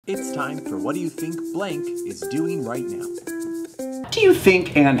It's time for What Do You Think Blank is Doing Right Now? What do you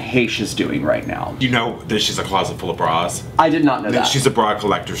think Anne Heche is doing right now? You know that she's a closet full of bras? I did not know that. She's a bra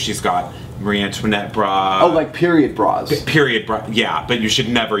collector. She's got Marie Antoinette bra. Oh, like period bras. Period bra. Yeah, but you should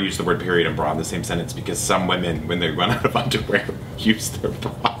never use the word period and bra in the same sentence because some women, when they run out of underwear, use their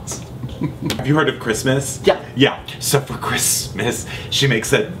bras. Have you heard of Christmas? Yeah. Yeah. So for Christmas, she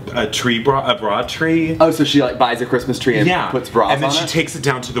makes a bra tree. Oh, so she like buys a Christmas tree and puts bras on it? And then she takes it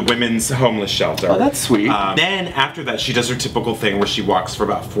down to the women's homeless shelter. Oh, that's sweet. Then after that, she does her typical thing where she walks for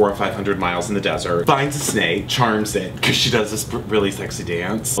about 400 or 500 miles in the desert, finds a snake, charms it, because she does this really sexy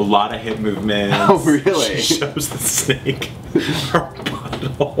dance. A lot of hip movements. Oh, really? She shows the snake her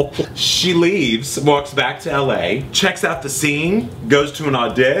butthole. She leaves, walks back to LA, checks out the scene, goes to an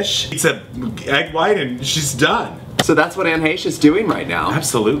audition, eats an egg white, and she's done. So that's what Anne Heche is doing right now?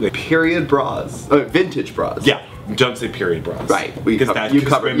 Absolutely. Period bras. Vintage bras. Yeah. Don't say period bras. Right. We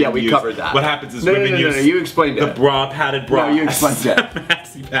covered that. What happens is no, you explained the it. padded bra. No, you explained it.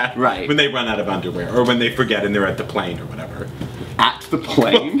 Maxi pad. Right. When they run out of underwear or when they forget and they're at the plane or whatever. At the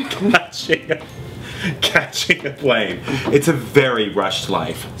plane? Catching a plane. It's a very rushed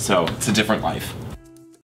life, so it's a different life.